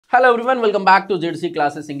Hello everyone, welcome back to ZC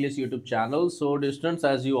Classes English YouTube channel. So dear students,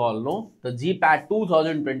 as you all know, the GPAT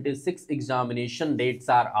 2026 examination dates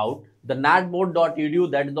are out. The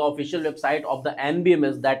natboard.edu, that is the official website of the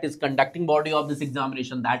NBMS, that is conducting body of this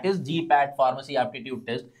examination, that is GPAT Pharmacy Aptitude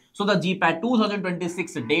Test. So the GPAT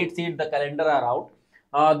 2026 date sheet, the calendar are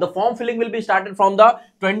out. The form filling will be started from the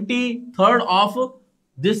 23rd of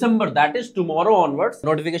December, that is tomorrow onwards.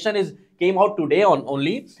 Notification came out today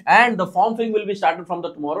only, and the form filling will be started from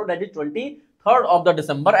the tomorrow, that is 23rd of the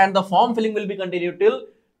December, and the form filling will be continued till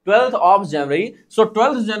 12th of January. So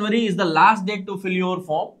 12th January is the last date to fill your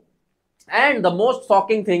form. And the most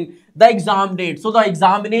shocking thing, the exam date. So the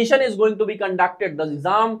examination is going to be conducted. The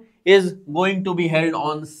exam is going to be held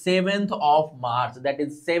on 7th of March. That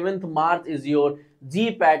is 7th March is your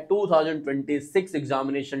GPAT 2026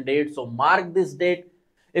 examination date. So mark this date.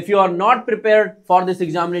 If you are not prepared for this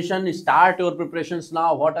examination, start your preparations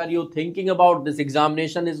now. What are you thinking about? This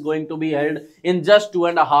examination is going to be held in just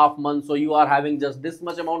 2.5 months. So you are having just this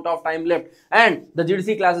much amount of time left. And the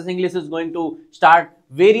GDC Classes English is going to start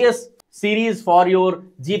various series for your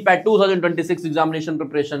GPAT 2026 examination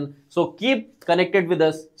preparation. So keep connected with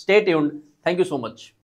us. Stay tuned. Thank you so much.